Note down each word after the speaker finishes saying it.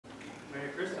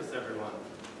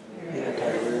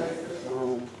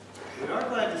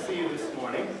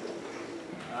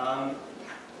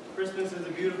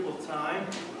time,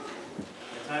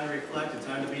 a time to reflect, a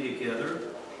time to be together.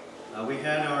 We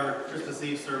had our Christmas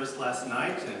Eve service last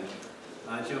night,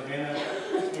 and Johanna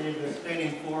painted this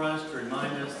painting for us to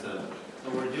remind us of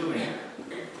what we're doing.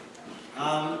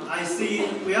 I see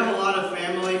we have a lot of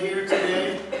family here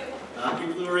today,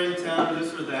 people who are in town,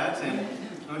 this or that, and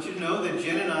I want you to know that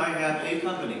Jen and I have a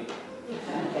company.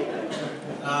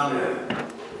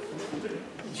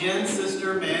 Jen's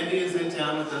sister Mandy is in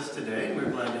town with us today, and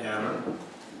we're glad to have her.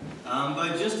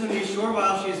 But just in the short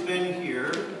while she's been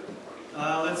here,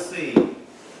 let's see,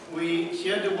 she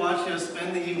had to watch us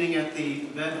spend the evening at the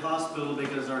vet hospital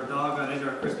because our dog got into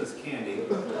our Christmas candy.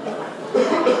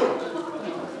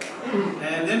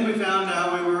 And then we found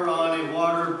out we were on a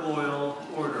water boil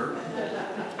order,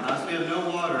 so we have no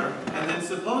water. And then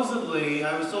supposedly,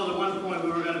 I was told at one point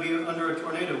we were going to be under a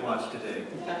tornado watch today.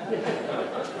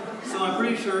 So I'm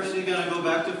pretty sure she's going to go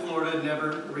back to Florida and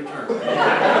never return.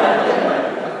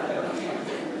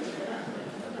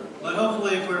 But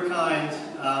hopefully, if we're kind,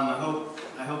 I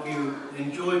hope you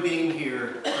enjoy being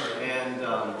here and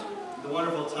the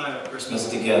wonderful time of Christmas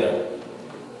together.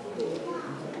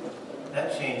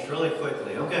 That changed really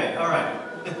quickly. Okay, all right.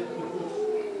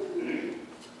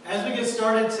 As we get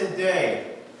started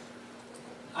today,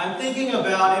 I'm thinking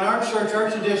about, in our church,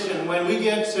 our tradition, when we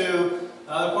get to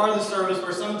the part of the service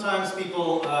where sometimes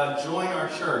people join our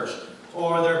church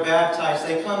or they're baptized,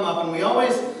 they come up and we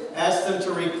always ask them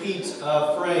to repeat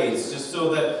a phrase just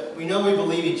so that we know we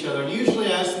believe each other. And usually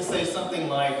I ask them to say something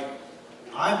like,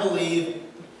 I believe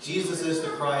Jesus is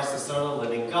the Christ, the Son of the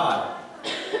living God.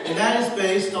 And that is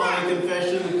based on a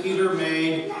confession that Peter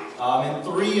made in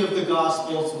 3 of the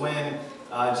Gospels when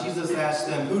Jesus asked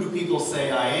them, who do people say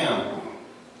I am?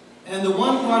 And the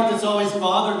one part that's always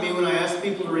bothered me when I ask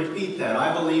people to repeat that,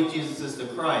 I believe Jesus is the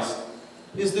Christ,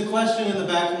 is the question in the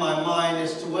back of my mind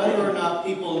as to whether or not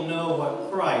people know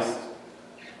what Christ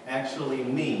actually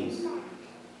means.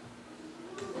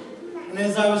 And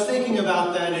as I was thinking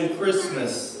about that in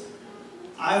Christmas,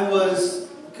 I was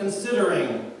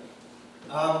considering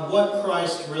what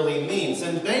Christ really means.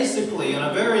 And basically, in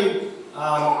a very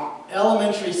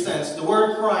elementary sense, the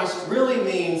word Christ really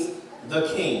means the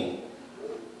King.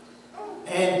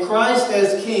 And Christ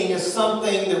as King is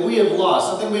something that we have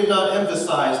lost, something we've not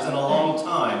emphasized in a long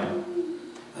time.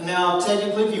 And now,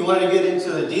 technically, if you want to get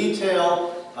into the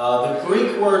detail, the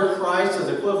Greek word Christ is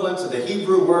equivalent to the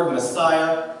Hebrew word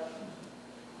Messiah.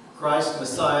 Christ,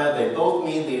 Messiah, they both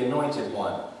mean the anointed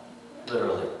one,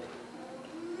 literally.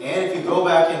 And if you go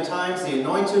back in times, the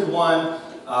anointed one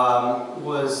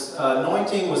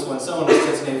anointing was when someone was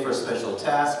designated for a special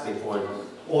task. They poured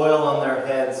oil on their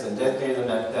heads and dedicated them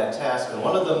that task. And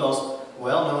one of the most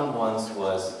well-known ones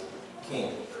was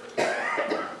king.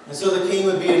 And so the king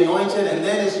would be anointed. And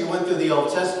then as you went through the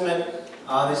Old Testament,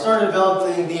 they started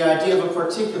developing the idea of a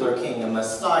particular king, a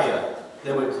Messiah,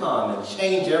 that would come and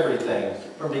change everything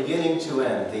from beginning to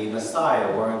end. The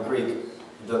Messiah, or in Greek,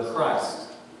 the Christ.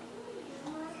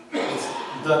 It's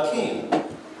the King,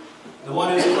 the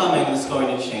one who's coming that's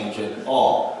going to change it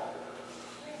all.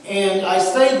 And I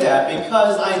say that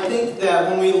because I think that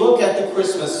when we look at the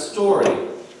Christmas story,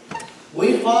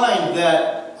 we find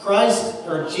that Christ,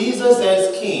 or Jesus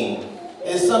as King,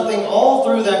 is something all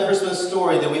through that Christmas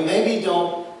story that we maybe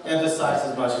don't emphasize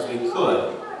as much as we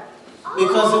could.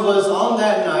 Because it was on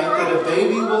that night that a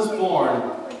baby was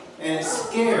born, and it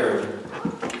scared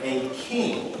a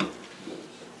king.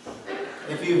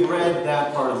 If you've read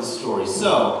that part of the story.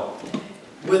 So,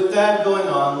 with that going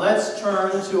on, let's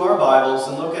turn to our Bibles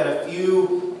and look at a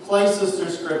few places through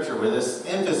Scripture where this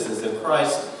emphasis of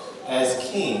Christ as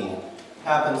King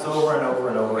happens over and over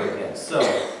and over again. So,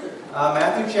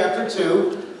 Matthew chapter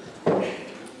 2,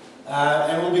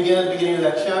 and we'll begin at the beginning of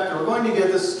that chapter. We're going to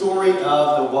get the story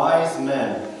of the wise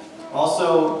men,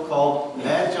 also called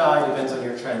Magi, depends on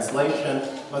your translation,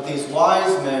 but these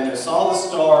wise men who saw the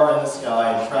star in the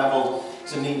sky and traveled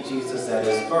to meet Jesus at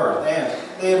his birth. And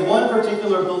they had one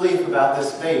particular belief about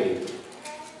this baby.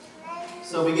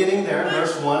 So beginning there in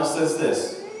verse 1, it says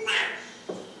this.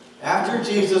 After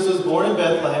Jesus was born in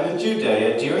Bethlehem in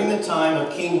Judea, during the time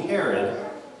of King Herod,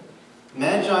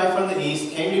 Magi from the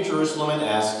east came to Jerusalem and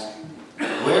asked,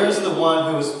 where is the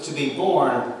one who is to be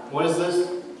born, what is this?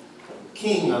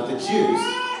 King of the Jews.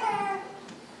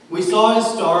 We saw his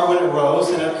star when it rose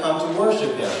and have come to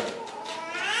worship him.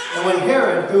 And when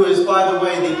Herod, who is, by the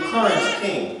way, the current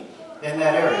king in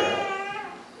that area,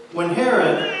 when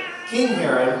King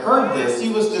Herod, heard this, he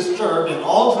was disturbed, and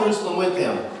all Jerusalem with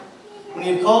him. When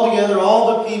he had called together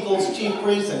all the people's chief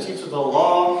priests and teachers of the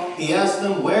law, he asked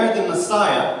them where the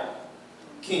Messiah,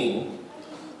 king,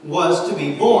 was to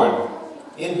be born.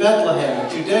 "In Bethlehem, in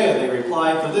Judea," they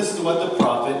replied, "for this is what the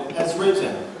prophet has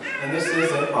written." And this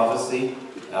is a prophecy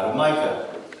out of Micah.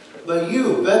 "But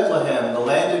you, Bethlehem, the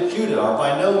land of Judah, are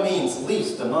by no means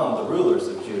least among the rulers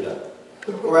of Judah.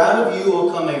 For out of you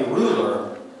will come a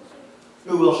ruler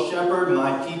who will shepherd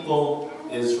my people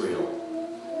Israel."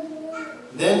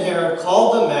 Then Herod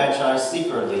called the Magi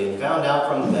secretly and found out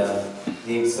from them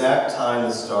the exact time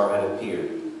the star had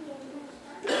appeared.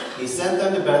 He sent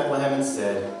them to Bethlehem and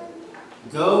said,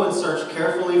 "Go and search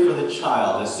carefully for the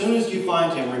child. As soon as you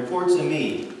find him, report to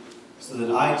me, so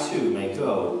that I too may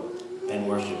go and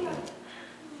worship him."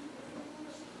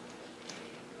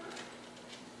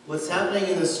 What's happening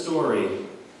in this story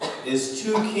is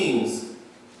two kings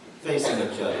facing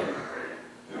each other.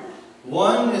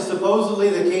 One is supposedly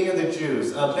the king of the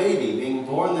Jews, a baby being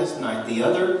born this night. The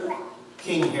other,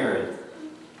 King Herod.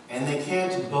 And they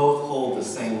can't both hold the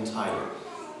same title.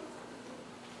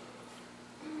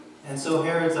 And so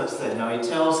Herod's upset. Now he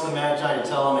tells the Magi to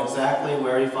tell him exactly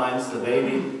where he finds the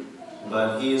baby,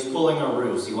 but he is pulling a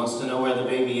ruse. He wants to know where the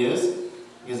baby is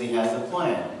because he has a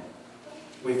plan.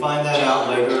 We find that out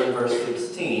later in verse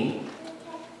 16.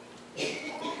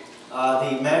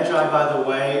 The Magi, by the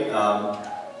way,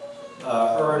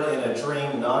 heard in a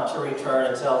dream not to return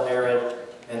and tell Herod,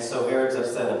 and so Herod's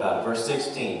upset about it. Verse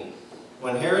 16.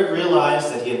 When Herod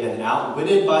realized that he had been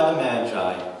outwitted by the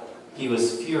Magi, he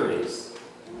was furious.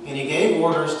 And he gave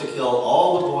orders to kill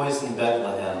all the boys in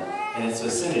Bethlehem and its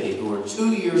vicinity who were 2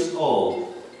 years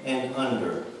old and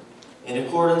under, in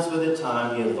accordance with the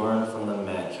time he had learned from the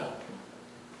Magi.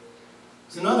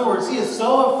 So in other words, he is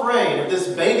so afraid of this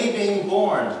baby being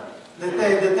born that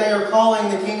they are calling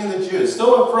the king of the Jews,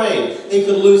 so afraid he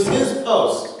could lose his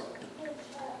post,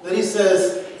 that he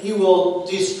says he will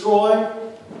destroy,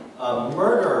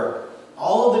 murder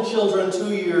all of the children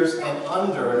 2 years and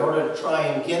under in order to try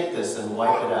and get this and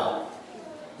wipe it out.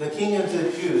 The king of the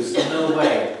Jews, no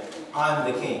way,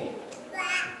 I'm the king.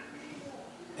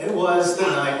 It was the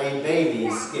night a baby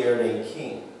scared a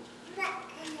king.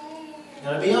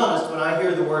 Now, to be honest, when I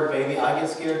hear the word baby, I get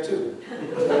scared too.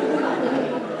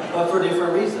 But for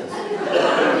different reasons.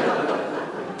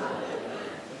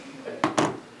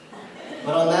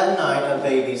 But on that night, a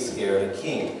baby scared a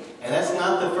king. And that's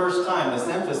not the first time this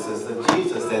emphasis of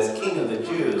Jesus as King of the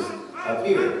Jews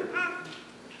appeared.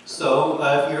 So,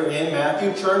 if you're in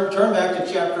Matthew, turn back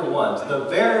to chapter 1, to the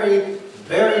very,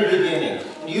 very beginning.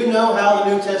 You know how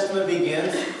the New Testament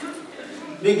begins?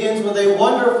 It begins with a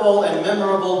wonderful and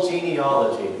memorable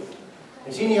genealogy.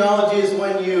 A genealogy is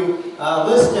when you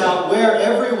list out where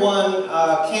everyone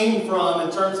came from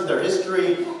in terms of their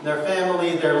history, their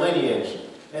family, their lineage.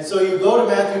 And so you go to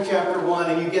Matthew chapter 1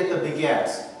 and you get the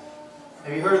begats.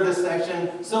 Have you heard of this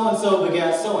section? So-and-so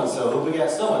begat so-and-so, who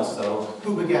begat so-and-so,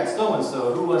 who begat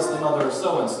so-and-so, who was the mother of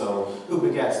so-and-so, who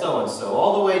begat so-and-so,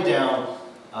 all the way down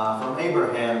from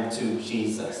Abraham to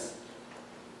Jesus.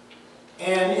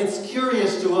 And it's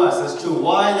curious to us as to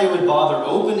why they would bother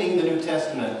opening the New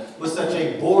Testament with such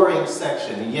a boring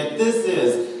section. And yet this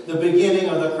is the beginning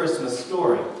of the Christmas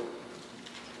story.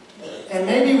 And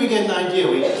maybe we get an idea.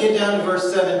 We get down to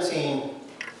verse 17.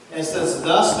 And it says,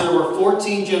 "Thus there were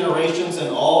 14 generations in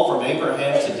all from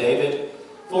Abraham to David,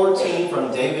 14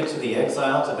 from David to the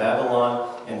exile to Babylon,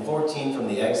 and 14 from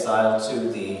the exile to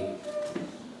the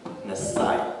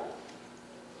Messiah."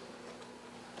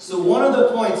 So one of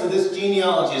the points of this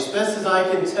genealogy, as best as I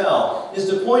can tell, is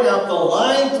to point out the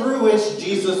line through which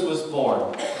Jesus was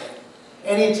born.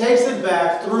 And he takes it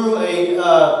back through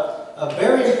a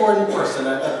very important person,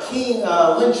 a king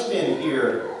linchpin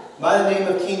here, by the name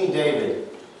of King David.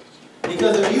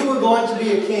 Because if you were going to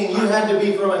be a king, you had to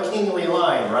be from a kingly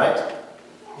line, right?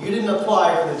 You didn't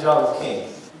apply for the job of king.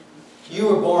 You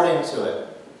were born into it.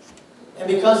 And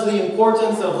because of the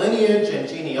importance of lineage and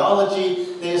genealogy,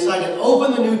 they decided to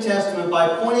open the New Testament by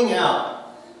pointing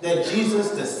out that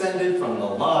Jesus descended from the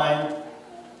line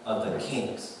of the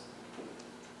kings.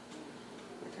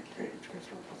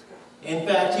 In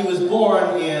fact, he was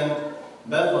born in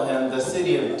Bethlehem, the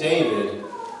city of David,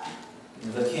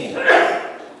 the king.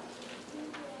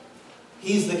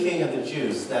 He's the king of the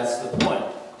Jews. That's the point.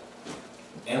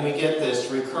 And we get this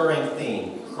recurring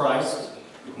theme: Christ,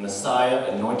 Messiah,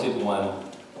 Anointed One,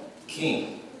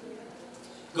 King.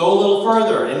 Go a little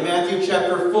further. In Matthew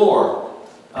chapter 4,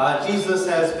 Jesus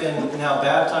has been now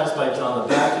baptized by John the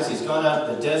Baptist. He's gone out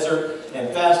to the desert and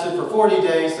fasted for 40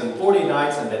 days and 40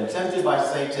 nights and been tempted by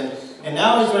Satan. And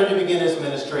now he's ready to begin his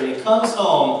ministry. He comes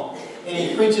home and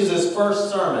he preaches his first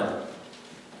sermon.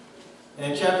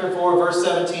 And in chapter 4, verse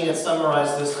 17, it's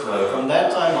summarized this way: "From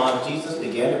that time on, Jesus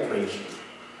began to preach,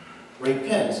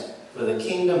 'Repent, for the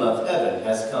kingdom of heaven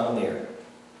has come near.'"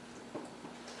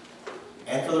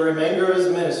 And for the remainder of his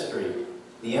ministry,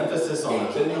 the emphasis on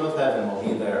the kingdom of heaven will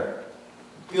be there.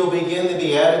 He'll begin the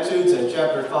Beatitudes in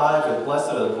chapter 5 with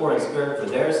blessed are the poor in spirit, for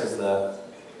theirs is the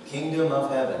kingdom of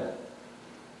heaven.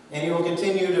 And he will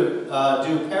continue to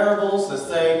do parables to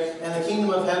say, and the kingdom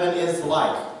of heaven is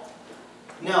like.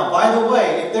 Now, by the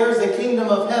way, if there is a kingdom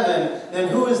of heaven, then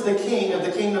who is the king of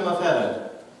the kingdom of heaven?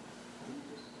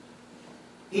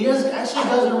 He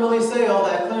doesn't really say all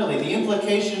that clearly. The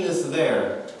implication is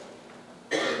there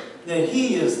that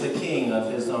he is the king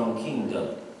of his own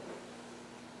kingdom.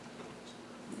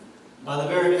 By the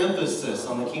very emphasis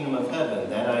on the kingdom of heaven,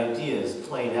 that idea is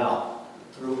played out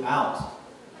throughout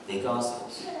the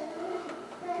Gospels.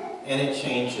 And it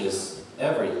changes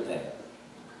everything.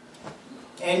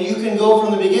 And you can go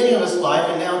from the beginning of his life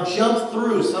and now jump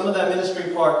through some of that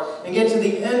ministry part and get to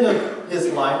the end of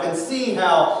his life and see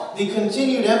how the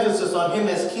continued emphasis on him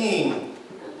as king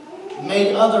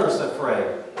made others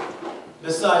afraid,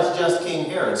 besides just King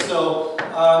Herod. So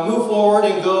move forward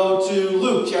and go to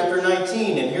Luke chapter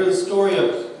 19 and hear the story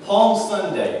of Palm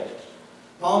Sunday.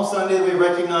 Palm Sunday, we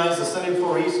recognize the Sunday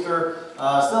before Easter,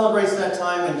 celebrates that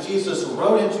time when Jesus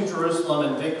rode into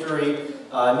Jerusalem in victory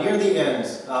near the end.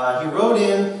 He rode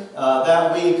in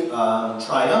that week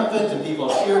triumphant, and people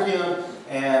cheered him,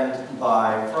 and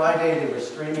by Friday they were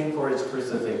screaming for his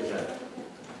crucifixion,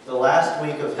 the last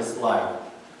week of his life.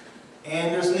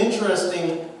 And there's an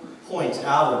interesting point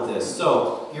out of this.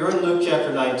 So you're in Luke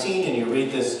chapter 19 and you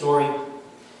read this story.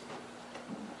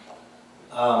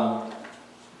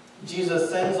 Jesus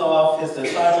sends off his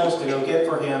disciples to go get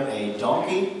for him a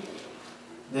donkey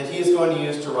that he is going to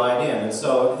use to ride in. And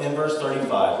so in verse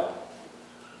 35,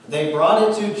 they brought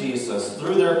it to Jesus,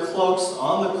 threw their cloaks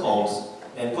on the colts,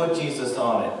 and put Jesus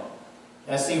on it.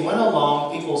 As he went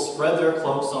along, people spread their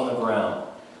cloaks on the ground.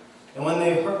 And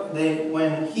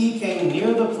when he came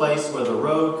near the place where the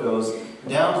road goes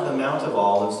down to the Mount of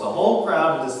Olives, the whole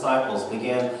crowd of disciples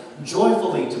began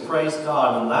joyfully to praise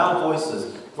God in loud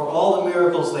voices for all the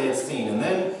miracles they had seen. And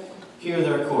then hear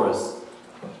their chorus.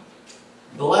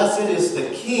 Blessed is the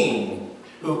King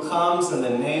who comes in the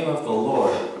name of the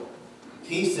Lord.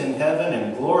 Peace in heaven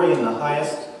and glory in the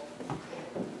highest.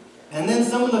 And then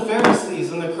some of the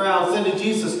Pharisees in the crowd said to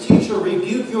Jesus, Teacher,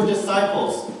 rebuke your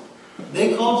disciples.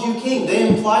 They called you king. They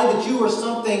implied that you were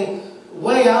something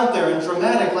way out there and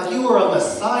dramatic, like you were a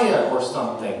Messiah or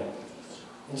something.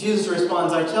 And Jesus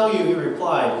responds, I tell you, he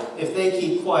replied, if they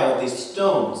keep quiet, these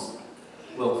stones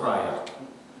will cry out.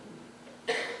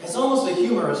 It's almost a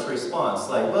humorous response,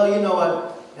 like, well, you know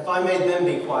what? If I made them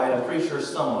be quiet, I'm pretty sure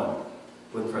someone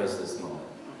would praise this moment,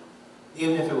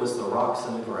 even if it was the rocks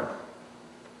in the ground.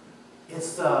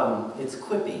 It's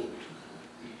quippy.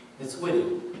 It's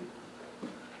witty.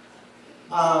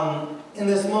 In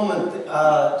this moment,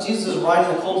 Jesus is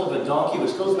riding the colt of a donkey,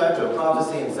 which goes back to a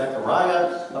prophecy in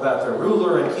Zechariah about the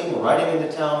ruler and king riding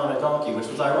into town on a donkey, which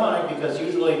was ironic because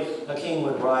usually a king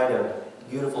would ride a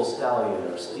beautiful stallion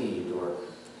or steed or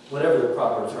whatever the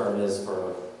proper term is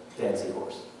for a fancy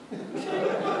horse.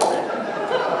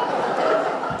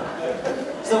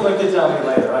 Someone could tell me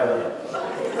later, I don't know.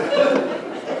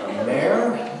 A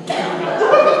mare?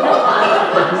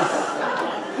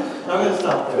 I'm going to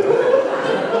stop there.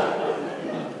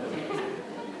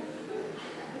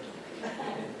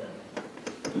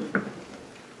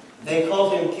 They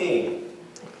called him king,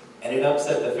 and it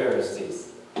upset the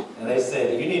Pharisees. And they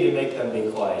said, you need to make them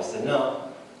be quiet. He said,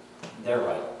 no, they're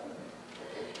right.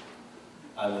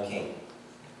 I'm the king.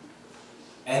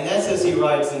 And that's as he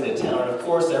rides into town. And of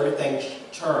course, everything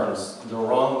turns the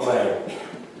wrong way.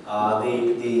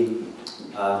 The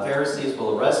Pharisees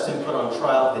will arrest him, put on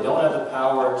trial. They don't have the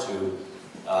power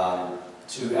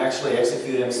to actually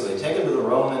execute him, so they take him to the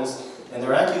Romans. And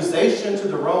their accusation to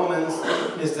the Romans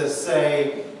is to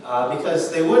say,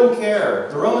 because they wouldn't care,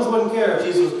 the Romans wouldn't care if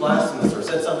Jesus was blasphemous or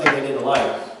said something they didn't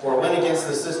like or went against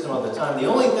the system of the time. The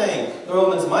only thing the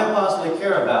Romans might possibly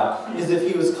care about is if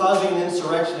he was causing an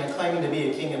insurrection and claiming to be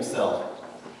a king himself.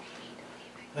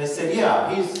 They said,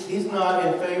 yeah, he's not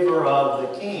in favor of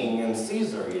the king and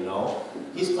Caesar, you know.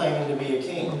 He's claiming to be a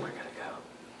king.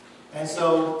 And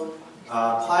so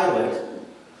Pilate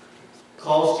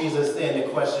calls Jesus in to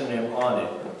question him on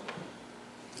it.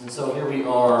 And so here we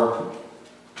are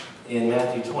in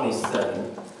Matthew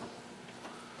 27.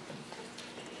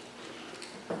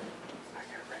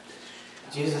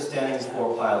 Jesus standing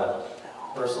before Pilate.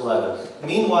 Verse 11.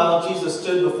 Meanwhile, Jesus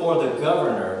stood before the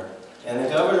governor, and the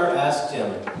governor asked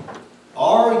him,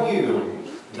 are you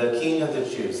the king of the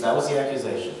Jews? That was the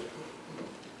accusation.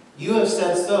 You have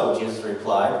said so, Jesus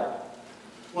replied.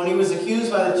 When he was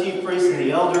accused by the chief priests and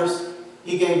the elders,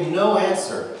 he gave no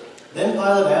answer, Then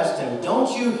Pilate asked him,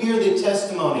 "Don't you hear the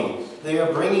testimony they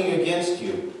are bringing against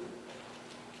you?"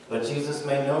 But Jesus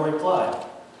made no reply,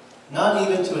 not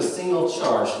even to a single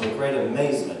charge, to the great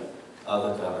amazement of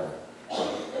the governor.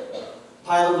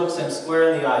 Pilate looks him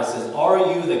square in the eye and says, "Are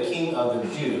you the king of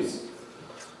the Jews?"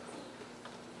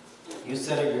 You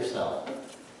said it yourself.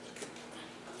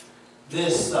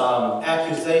 This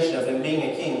accusation of him being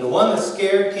a king, the one that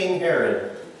scared King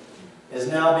Herod, is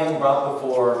now being brought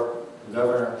before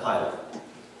Governor Pilate.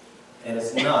 And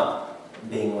it's not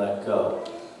being let go.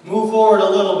 Move forward a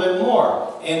little bit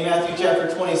more. In Matthew chapter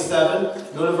 27,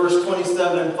 go to verse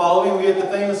 27 and following, we get the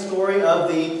famous story of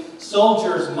the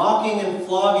soldiers mocking and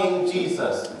flogging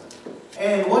Jesus.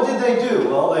 And what did they do?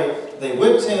 Well, they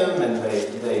whipped him and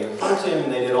they hurt him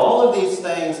and they did all of these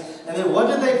things. And then what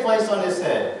did they place on his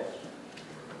head?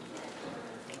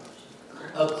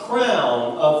 A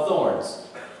crown of thorns.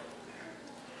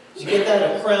 Did you get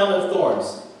that? A crown of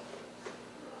thorns.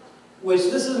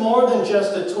 Which this is more than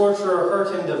just a torture or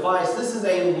hurt him device. This is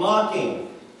a mocking.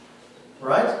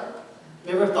 Right?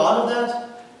 You ever thought of that?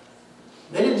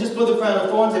 They didn't just put the crown of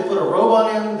thorns. They put a robe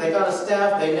on him. They got a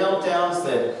staff. They knelt down and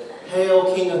said,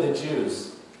 "Hail, King of the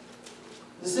Jews."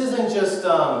 This isn't just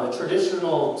a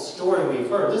traditional story we've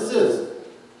heard. This is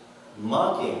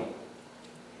mocking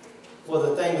for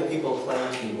the thing that people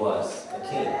claimed he was, a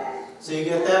king. So you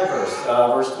get that verse,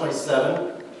 verse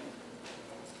 27.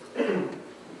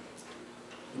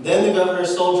 Then the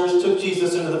governor's soldiers took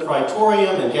Jesus into the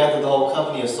praetorium and gathered the whole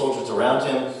company of soldiers around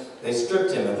him. They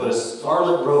stripped him and put a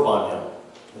scarlet robe on him.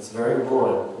 It's very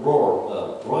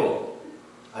royal.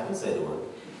 I can say the word.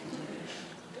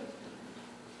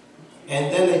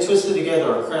 And then they twisted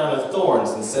together a crown of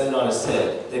thorns and set it on his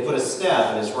head. They put a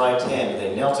staff in his right hand, and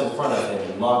they knelt in front of him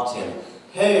and mocked him.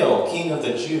 "Hail, King of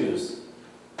the Jews!"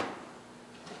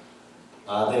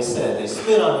 They said. They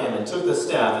spit on him and took the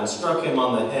staff and struck him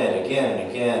on the head again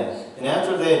and again. And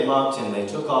after they had mocked him, they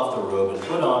took off the robe and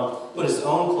put his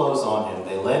own clothes on him.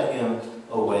 They led him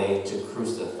away to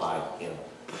crucify him.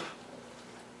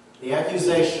 The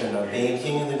accusation of being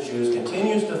king of the Jews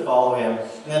continues to follow him,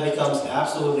 and that becomes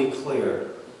absolutely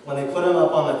clear when they put him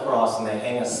up on the cross and they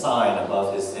hang a sign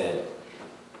above his head.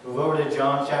 Move over to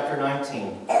John chapter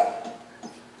 19,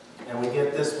 and we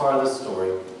get this part of the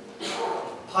story.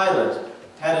 Pilate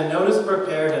had a notice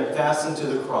prepared and fastened to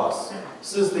the cross.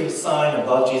 This is the sign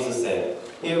above Jesus' head.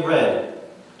 It read,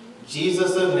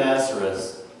 "Jesus of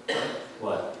Nazareth,"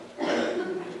 what?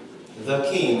 "The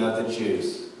King of the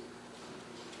Jews."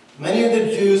 Many of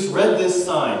the Jews read this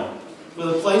sign, for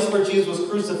the place where Jesus was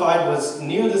crucified was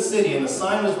near the city, and the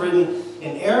sign was written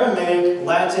in Aramaic,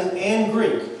 Latin, and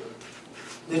Greek.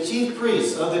 The chief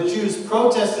priests of the Jews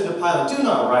protested to Pilate, "Do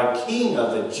not write King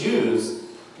of the Jews,"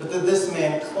 but that this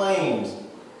man claimed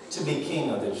to be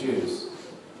King of the Jews.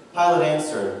 Pilate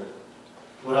answered,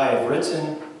 "What I have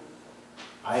written,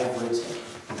 I have written."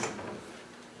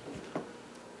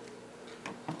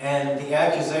 And the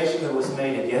accusation that was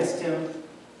made against him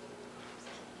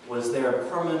was there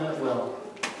permanent,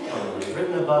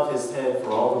 written above his head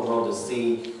for all the world to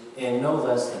see in no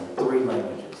less than 3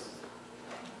 languages.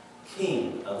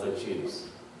 King of the Jews.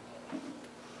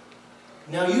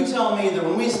 Now you tell me that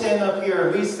when we stand up here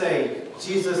and we say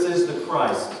Jesus is the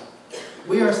Christ,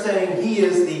 we are saying he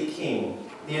is the King,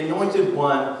 the anointed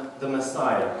one, the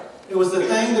Messiah. It was the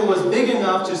thing that was big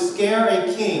enough to scare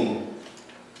a king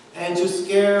and to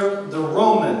scare the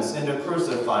Romans into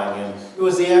crucifying him. It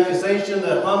was the accusation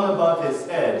that hung above his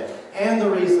head and the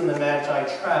reason the Magi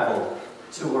traveled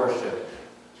to worship.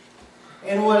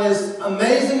 And what is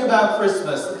amazing about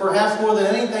Christmas, perhaps more than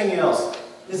anything else,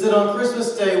 is that on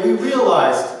Christmas Day we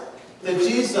realized that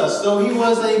Jesus, though he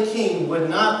was a king, would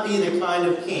not be the kind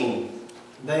of king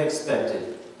they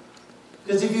expected.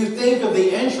 Because if you think of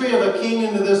the entry of a king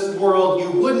into this world, you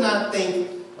would not think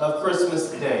of Christmas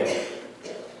Day.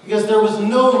 Because there was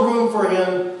no room for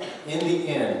him in the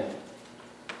inn.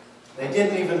 They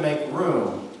didn't even make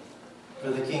room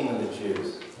for the King of the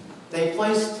Jews. They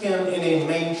placed him in a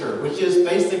manger, which is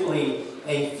basically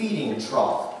a feeding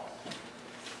trough.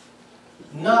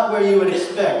 Not where you would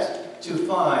expect to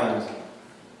find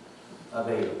a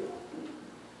baby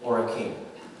or a king.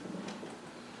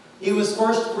 He was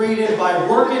first greeted by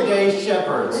workaday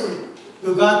shepherds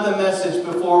who got the message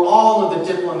before all of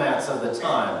the diplomats of the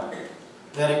time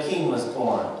that a king was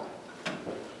born.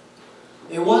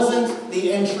 It wasn't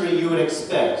the entry you would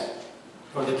expect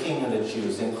for the King of the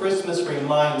Jews, and Christmas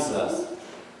reminds us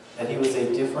that he was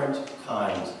a different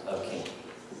kind of king.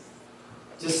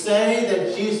 To say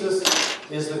that Jesus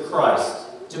is the Christ,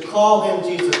 to call him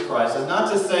Jesus Christ, is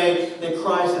not to say that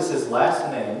Christ is his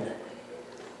last name,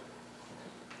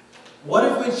 What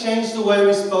if we changed the way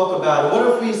we spoke about it?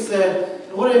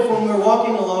 What if when we were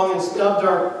walking along and stubbed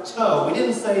our toe, we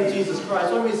didn't say Jesus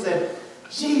Christ, what if we said,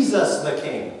 Jesus the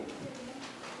King?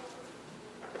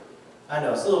 I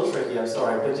know, it's a little tricky, I'm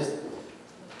sorry, but just,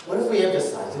 what if we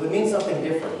emphasized? It would mean something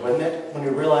different, wouldn't it, when you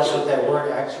realize what that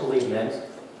word actually meant?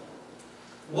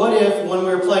 What if, when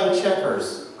we were playing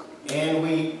checkers, and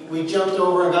we jumped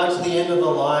over and got to the end of the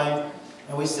line,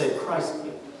 and we said, Christ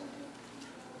King,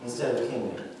 instead of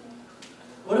King?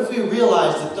 What if we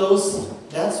realized that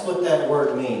that's what that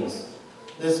word means?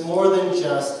 It's more than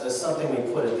just something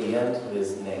we put at the end of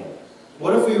his name.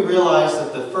 What if we realized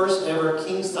that the first ever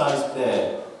king-size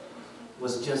bed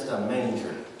was just a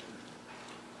manger?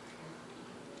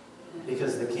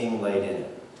 Because the king laid in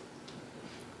it.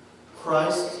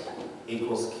 Christ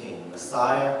equals king.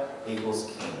 Messiah equals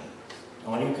king.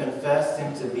 And when you confess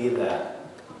him to be that,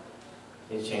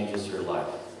 it changes your life.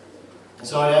 And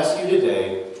so I ask you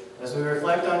today, as we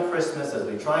reflect on Christmas, as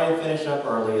we try and finish up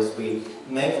early, as we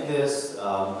make this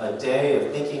a day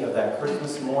of thinking of that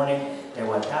Christmas morning and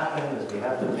what happened as we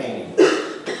have the painting,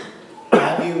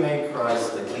 have you made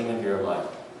Christ the king of your life?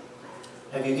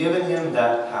 Have you given him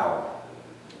that power?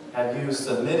 Have you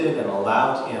submitted and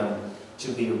allowed him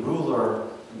to be ruler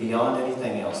beyond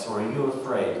anything else? Or are you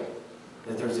afraid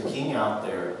that there's a king out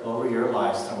there over your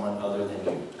life, someone other than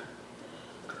you?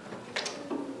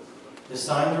 It's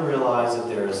time to realize that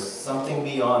there is something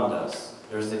beyond us.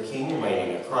 There's a king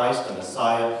waiting, a Christ, a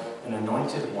Messiah, an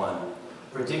anointed one,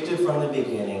 predicted from the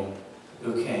beginning,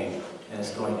 who came and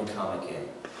is going to come again.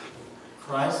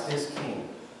 Christ is king.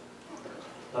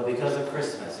 But because of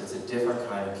Christmas, it's a different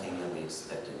kind of king than we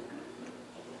expected.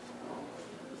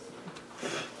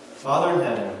 Father in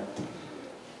heaven,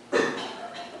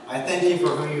 I thank you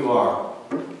for who you are.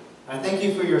 I thank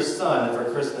you for your Son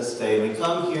for Christmas Day. We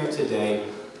come here today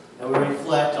and we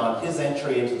reflect on his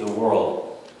entry into the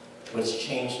world, which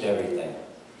changed everything.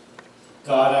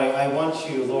 God, I want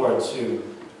you, Lord, to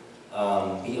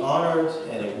be honored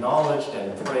and acknowledged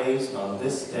and praised on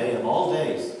this day of all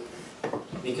days,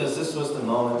 because this was the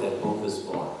moment that hope was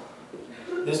born.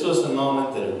 This was the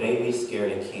moment that a baby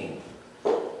scared a king.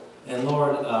 And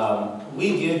Lord,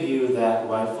 we give you that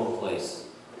rightful place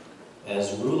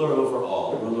as ruler over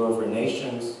all, ruler over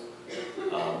nations,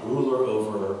 ruler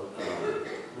over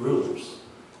rulers,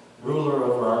 ruler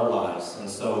over our lives. And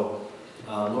so,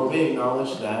 Lord, we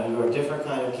acknowledge that you are a different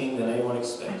kind of king than anyone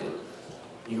expected.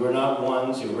 You are not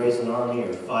one to raise an army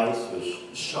or fight,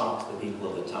 which shocked the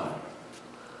people of the time.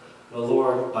 But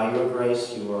Lord, by your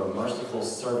grace, you are a merciful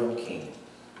servant king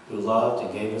who loved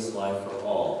and gave his life for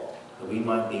all, that we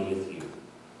might be with you.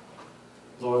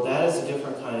 Lord, that is a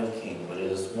different kind of king, but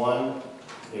it is one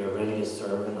we are ready to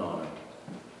serve and honor.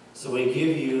 So we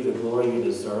give you the glory you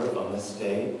deserve on this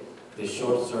day, this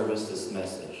short service, this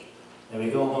message. And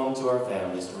we go home to our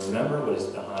families and remember what is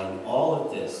behind all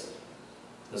of this,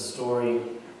 the story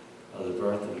of the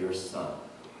birth of your Son.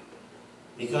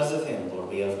 Because of him, Lord,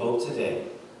 we have hope today,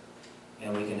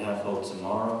 and we can have hope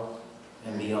tomorrow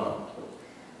and beyond,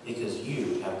 because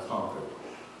you have conquered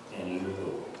and you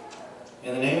rule.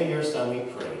 In the name of your Son we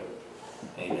pray.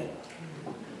 Amen.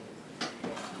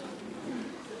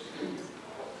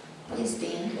 Please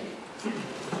stand.